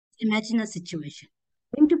Imagine a situation.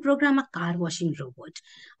 Going to program a car washing robot.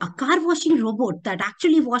 A car washing robot that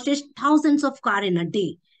actually washes thousands of cars in a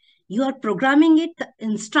day. You are programming it. The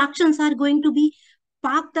instructions are going to be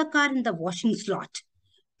park the car in the washing slot,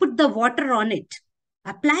 put the water on it,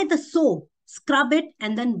 apply the soap, scrub it,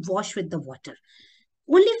 and then wash with the water.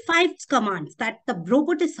 Only 5 commands that the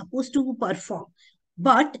robot is supposed to perform.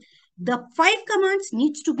 But the 5 commands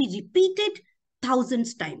needs to be repeated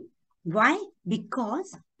thousands times. Why?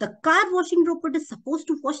 Because the car washing robot is supposed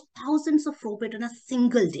to wash thousands of robots in a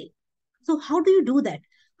single day. So how do you do that?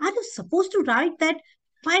 Are you supposed to write that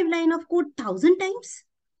 5 line of code 1,000 times?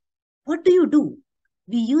 What do?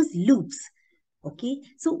 We use loops. Okay,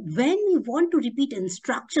 so when we want to repeat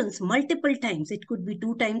instructions multiple times, it could be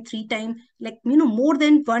 2 times, 3 times, like, more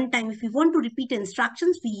than 1 time. If we want to repeat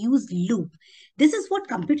instructions, we use loop. This is what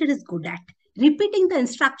computer is good at, repeating the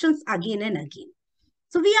instructions again and again.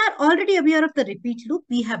 So we are already aware of the repeat loop.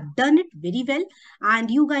 We have done it very well,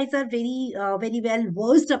 and you guys are very well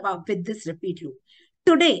versed about with this repeat loop.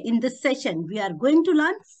 Today in this session, we are going to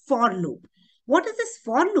learn for loop. What is this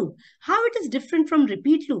for loop? How it is different from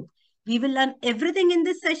repeat loop? We will learn everything in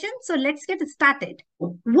this session. So let's get started.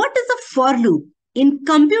 What is a for loop? In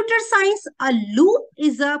computer science, a loop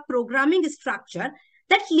is a programming structure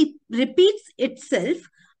that repeats itself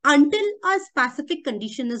until a specific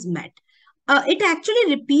condition is met. It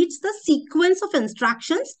actually repeats the sequence of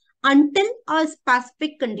instructions until a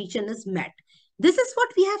specific condition is met. This is what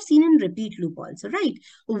we have seen in repeat loop also, right?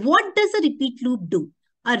 What does a repeat loop do?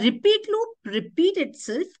 A repeat loop repeats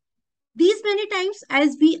itself these many times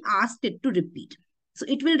as we asked it to repeat. So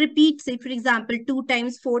it will repeat, say, for example, 2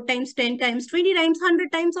 times, 4 times, 10 times, 20 times,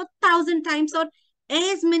 100 times, or 1,000 times, or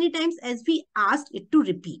as many times as we asked it to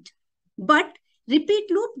repeat. But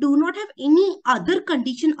repeat loop do not have any other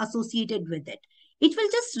condition associated with it. It will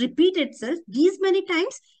just repeat itself these many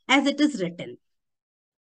times as it is written.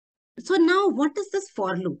 So now what is this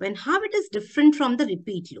for loop and how it is different from the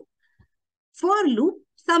repeat loop? For loop,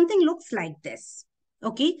 something looks like this.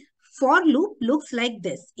 Okay, for loop looks like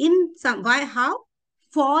this. In some way, how?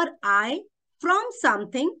 For I from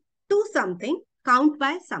something to something, count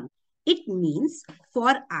by something. It means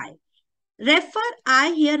for I. Refer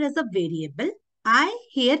I here as a variable. I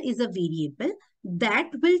here is a variable that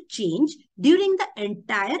will change during the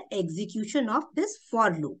entire execution of this for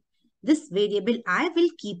loop. This variable I will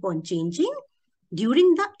keep on changing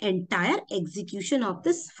during the entire execution of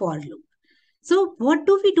this for loop. So what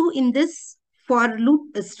do we do in this for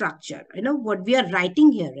loop structure? What we are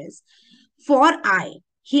writing here is for I.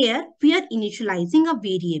 Here we are initializing a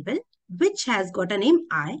variable which has got a name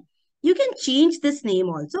I. You can change this name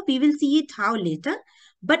also. We will see it how later.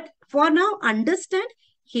 But for now, understand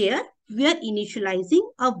here we are initializing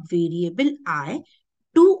a variable I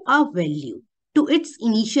to a value, to its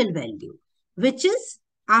initial value, which is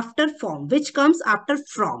after from, which comes after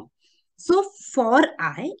from. So for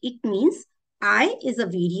I, it means I is a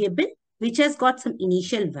variable which has got some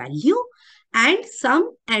initial value and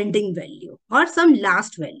some ending value or some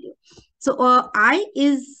last value. So I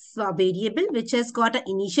is a variable which has got an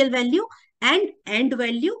initial value and end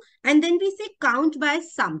value, and then we say count by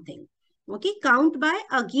something. Okay, count by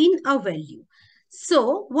again a value.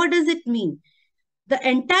 So what does it mean? The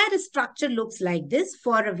entire structure looks like this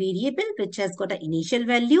for a variable which has got an initial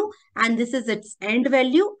value and this is its end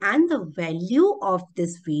value, and the value of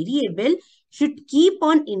this variable should keep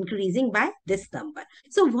on increasing by this number.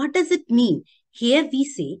 So what does it mean? Here we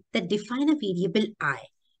say that define a variable I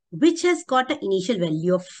which has got an initial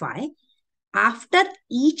value of 5. After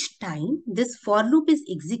each time this for loop is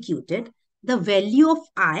executed, the value of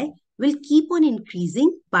I will keep on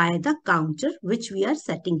increasing by the counter which we are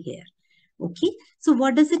setting here. Okay, so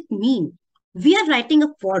what does it mean? We are writing a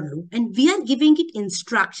for loop and we are giving it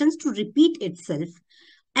instructions to repeat itself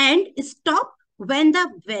and stop when the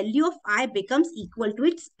value of I becomes equal to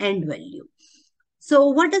its end value. So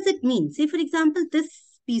what does it mean? Say, for example, this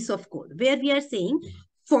piece of code where we are saying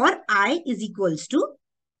for I is equals to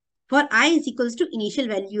initial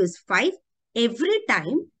value is 5. Every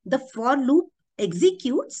time the for loop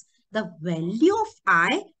executes, the value of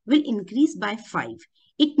I will increase by 5.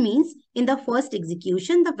 It means in the first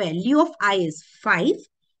execution, the value of I is 5.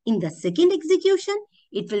 In the second execution,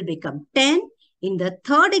 it will become 10. In the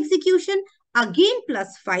third execution, again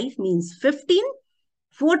plus 5 means 15.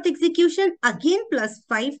 Fourth execution, again plus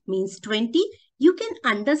 5 means 20. You can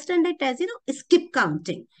understand it as, skip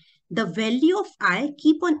counting. The value of I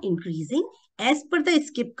keep on increasing as per the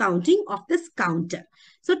skip counting of this counter.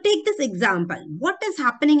 So take this example. What is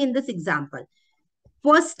happening in this example?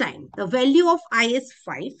 First time, the value of I is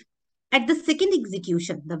 5. At the second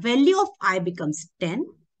execution, the value of I becomes 10.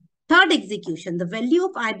 Third execution, the value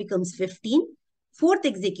of I becomes 15. Fourth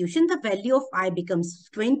execution, the value of I becomes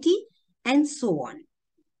 20, and so on,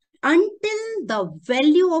 until the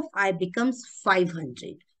value of I becomes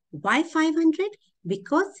 500. Why 500?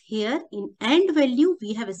 Because here in end value,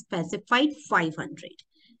 we have specified 500.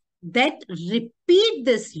 That repeat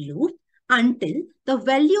this loop until the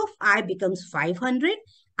value of I becomes 500,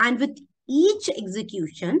 and with each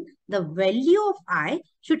execution, the value of I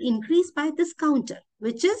should increase by this counter,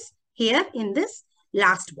 which is here in this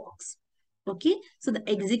last box. Okay, so the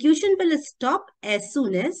execution will stop as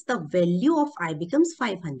soon as the value of I becomes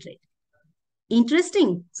 500.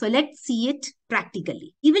 Interesting. So let's see it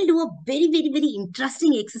practically. We will do a very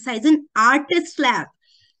interesting exercise in Artist Lab.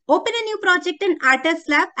 Open a new project in Artist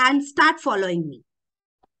Lab and start following me.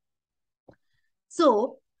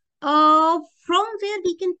 So, from where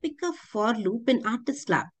we can pick a for loop in Artist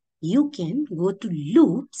Lab? You can go to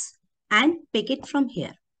loops and pick it from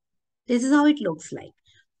here. This is how it looks like.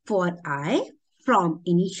 For I from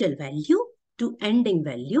initial value to ending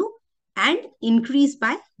value and increase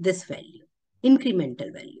by this value,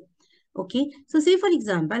 incremental value. Okay, so say for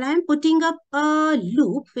example, I am putting up a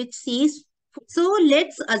loop which says, so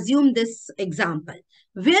let's assume this example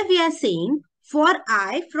where we are saying for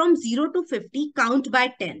I from 0 to 50 count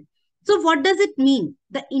by 10. So what does it mean?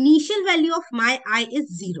 The initial value of my I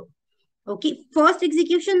is 0. Okay, first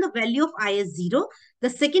execution, the value of I is 0. The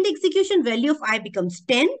second execution, value of I becomes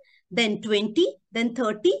 10, then 20, then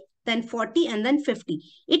 30, then 40, and then 50.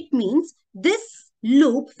 It means this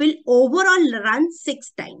loop will overall run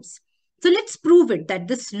 6 times. So let's prove it that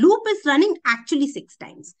this loop is running actually 6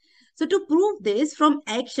 times. So to prove this, from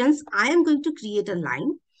actions, I am going to create a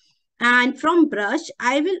line. And from brush,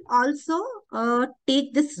 I will also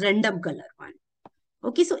take this random color one.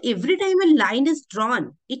 Okay, so every time a line is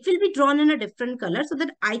drawn, it will be drawn in a different color so that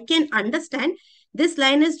I can understand this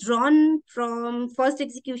line is drawn from first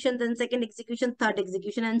execution, then second execution, third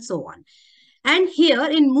execution, and so on. And here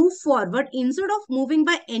in move forward, instead of moving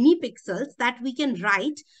by any pixels that we can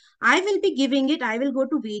write, I will be giving it, I will go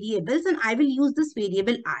to variables and I will use this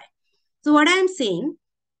variable I. So what I am saying,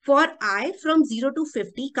 for I from 0 to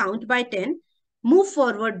 50, count by 10, move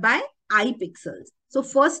forward by I pixels. So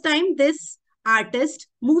first time this artist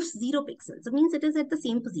moves 0 pixels. It means it is at the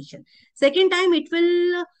same position. Second time it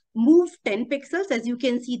will move 10 pixels, as you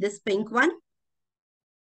can see this pink one.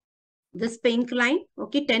 This pink line,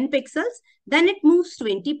 okay, 10 pixels. Then it moves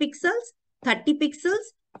 20 pixels, 30 pixels,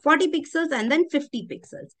 40 pixels, and then 50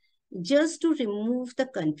 pixels. Just to remove the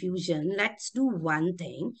confusion, let's do one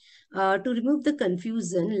thing. To remove the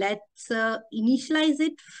confusion, let's initialize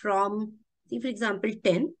it from, say for example,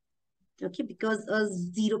 10. Okay, because a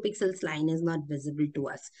 0 pixels line is not visible to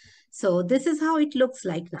us. So this is how it looks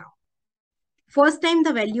like now. First time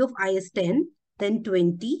the value of I is 10, then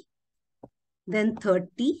 20, then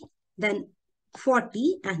 30, then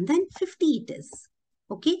 40, and then 50 it is.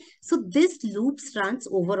 Okay, so this loops runs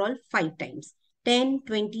overall 5 times. 10,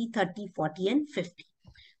 20, 30, 40, and 50.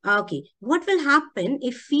 Okay, what will happen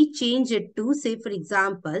if we change it to, say for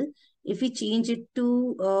example, if we change it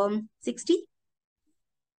to 60?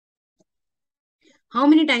 How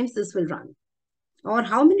many times this will run? Or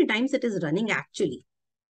how many times it is running actually?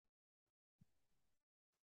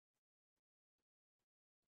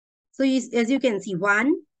 So as you can see,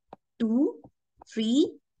 1, 2,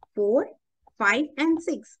 3, 4, 5, and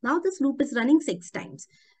 6. Now this loop is running 6 times.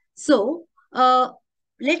 So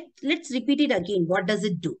let's repeat it again. What does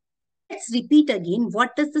it do? Let's repeat again.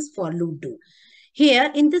 What does this for loop do? Here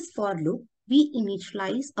in this for loop, we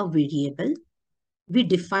initialize a variable. We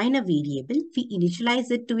define a variable. We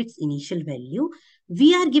initialize it to its initial value.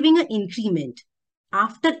 We are giving an increment.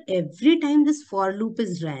 After every time this for loop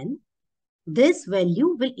is run, this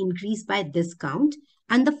value will increase by this count,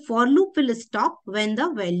 and the for loop will stop when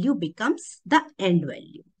the value becomes the end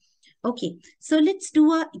value. Okay, so let's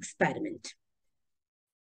do an experiment.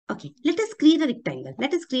 Okay, let us create a rectangle.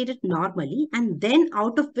 Let us create it normally, and then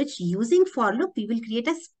out of which, using for loop, we will create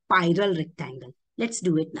a spiral rectangle. Let's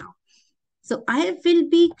do it now. So I will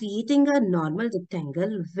be creating a normal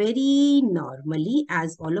rectangle very normally,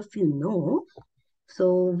 as all of you know.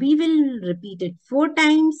 So we will repeat it 4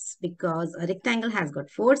 times because a rectangle has got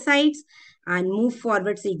 4 sides, and move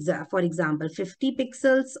forward, say, for example, 50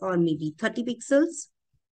 pixels or maybe 30 pixels.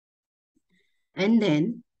 And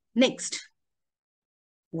then next,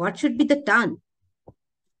 what should be the turn?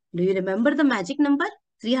 Do you remember the magic number?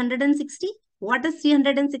 360. What is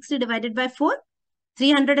 360 divided by 4?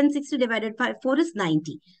 360 divided by 4 is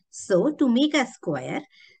 90. So to make a square,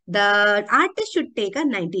 the artist should take a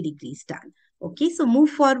 90 degrees turn. Okay, so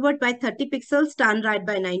move forward by 30 pixels, turn right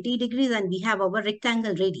by 90 degrees, and we have our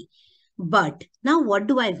rectangle ready. But now what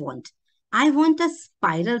do I want? I want a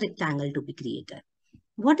spiral rectangle to be created.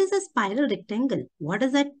 What is a spiral rectangle? What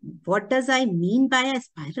is that? What does I mean by a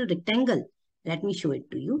spiral rectangle? Let me show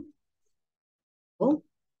it to you. Oh,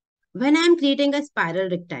 when I'm creating a spiral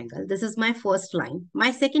rectangle, this is my first line.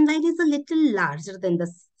 My second line is a little larger than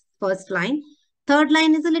the first line. Third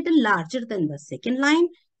line is a little larger than the second line.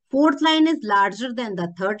 Fourth line is larger than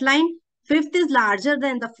the third line. Fifth is larger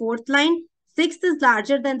than the fourth line. Sixth is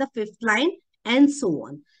larger than the fifth line, and so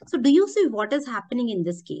on. So do you see what is happening in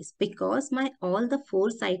this case? Because my all the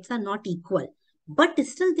four sides are not equal, but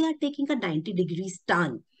still they are taking a 90 degrees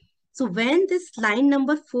turn. So when this line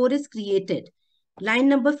number 4 is created, line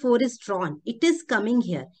number 4 is drawn, it is coming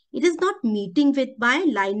here. It is not meeting with my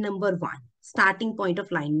line number 1, starting point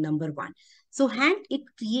of line number 1. So hence it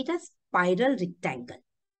creates a spiral rectangle.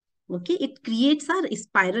 Okay, it creates a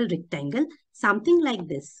spiral rectangle, something like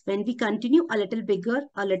this. When we continue a little bigger,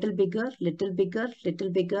 a little bigger, little bigger, little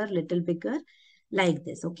bigger, little bigger, like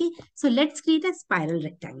this. Okay, so let's create a spiral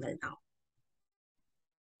rectangle now.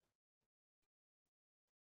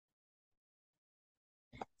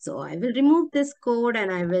 So I will remove this code and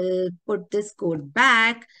I will put this code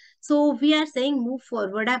back. So we are saying move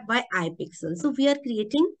forward by I pixel. So we are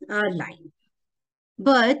creating a line.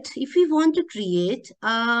 But if we want to create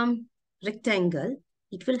a rectangle,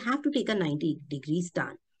 it will have to take a 90 degrees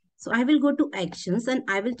turn. So I will go to actions and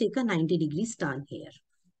I will take a 90 degrees turn here.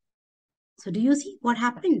 So do you see what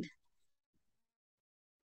happened?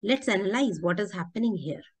 Let's analyze what is happening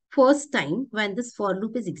here. First time when this for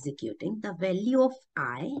loop is executing, the value of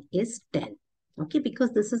I is 10. Okay,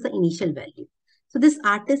 because this is the initial value. So this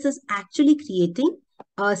artist is actually creating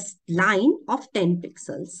a line of 10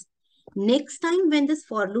 pixels. Next time when this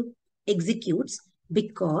for loop executes,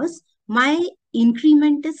 because my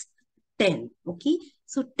increment is 10. Okay,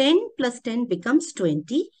 so 10 plus 10 becomes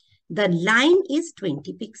 20. The line is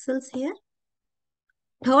 20 pixels here.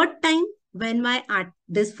 Third time when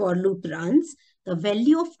this for loop runs, the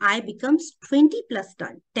value of I becomes 20 plus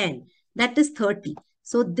 10. That is 30.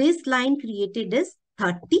 So this line created is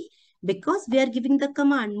 30 because we are giving the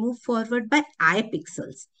command move forward by I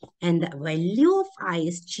pixels. And the value of I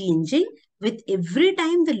is changing with every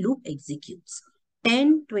time the loop executes.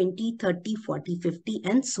 10, 20, 30, 40, 50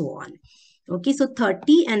 and so on. Okay, so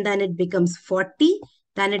 30 and then it becomes 40.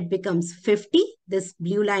 Then it becomes 50. This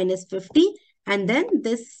blue line is 50. And then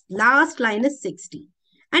this last line is 60.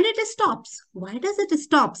 And it stops. Why does it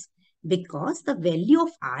stops? Because the value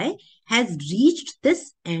of I has reached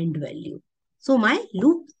this end value. So my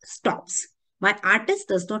loop stops. My artist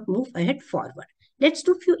does not move ahead forward. Let's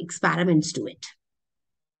do a few experiments to it.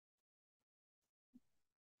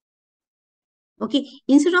 Okay,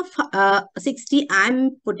 instead of 60,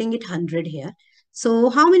 I'm putting it 100 here. So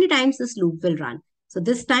how many times this loop will run? So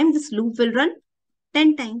this time this loop will run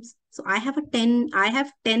 10 times. So I have 10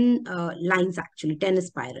 lines actually, 10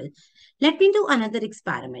 spiral. Let me do another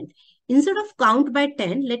experiment. Instead of count by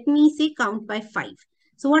 10, let me say count by 5.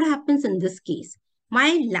 So what happens in this case?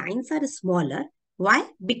 My lines are smaller. Why?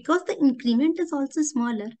 Because the increment is also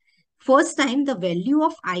smaller. First time the value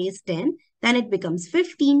of I is 10, then it becomes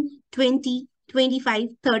 15, 20, 25,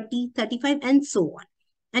 30, 35 and so on.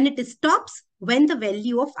 And it stops when the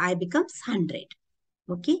value of I becomes 100.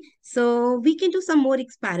 Okay, so we can do some more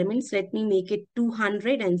experiments. Let me make it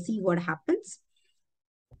 200 and see what happens.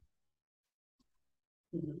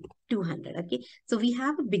 200, okay. So we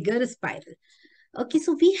have a bigger spiral. Okay,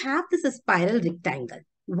 so we have this spiral rectangle.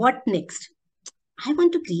 What next? I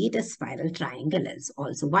want to create a spiral triangle as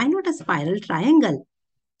also. Why not a spiral triangle?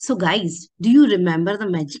 So guys, do you remember the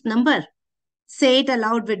magic number? Say it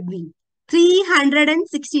aloud with me.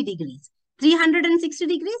 360 degrees. 360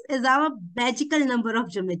 degrees is our magical number of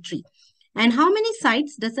geometry. And how many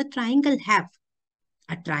sides does a triangle have?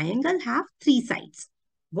 A triangle have 3 sides.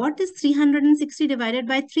 What is 360 divided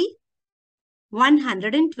by 3?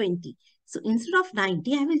 120. So instead of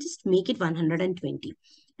 90, I will just make it 120.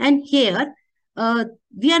 And here,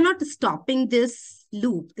 we are not stopping this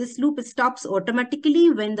loop. This loop stops automatically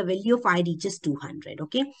when the value of I reaches 200.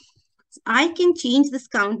 Okay. So I can change this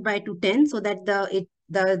count by to 10 so that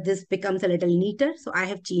this becomes a little neater. So I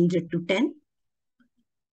have changed it to 10.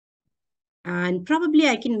 And probably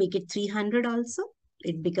I can make it 300 also.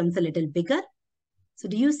 It becomes a little bigger. So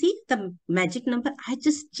do you see the magic number? I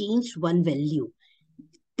just changed one value.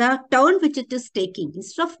 The turn which it is taking,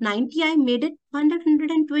 instead of 90, I made it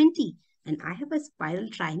 120. And I have a spiral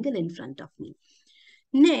triangle in front of me.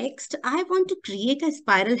 Next, I want to create a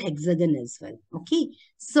spiral hexagon as well. Okay.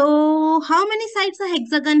 So how many sides a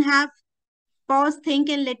hexagon have? Pause, think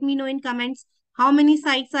and let me know in comments. How many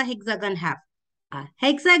sides a hexagon have? A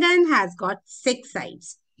hexagon has got 6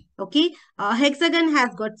 sides. Okay, a hexagon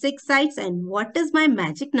has got 6 sides. And what is my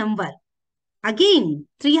magic number? Again,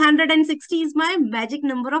 360 is my magic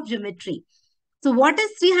number of geometry. So what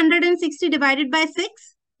is 360 divided by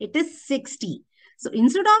 6? It is 60. So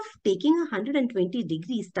instead of taking a 120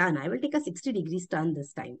 degrees turn, I will take a 60 degrees turn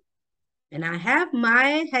this time. And I have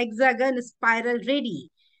my hexagon spiral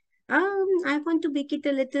ready. I want to make it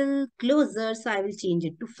a little closer, so I will change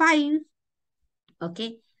it to 5.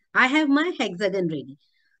 Okay, I have my hexagon ready.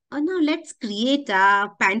 Now let's create a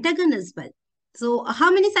pentagon as well. So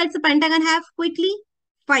how many sides the pentagon have quickly?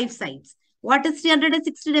 5 sides. What is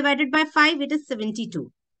 360 divided by 5? It is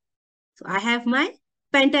 72. So I have my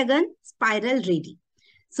pentagon spiral ready.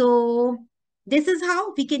 So this is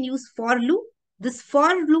how we can use for loop. This for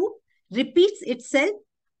loop repeats itself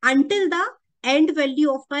until the end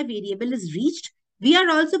value of my variable is reached. We are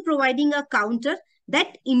also providing a counter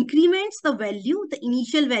that increments the value, the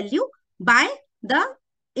initial value, by the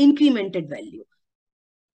incremented value.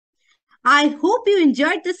 I hope you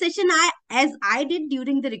enjoyed this session as I did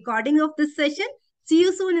during the recording of this session. See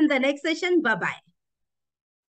you soon in the next session. Bye-bye.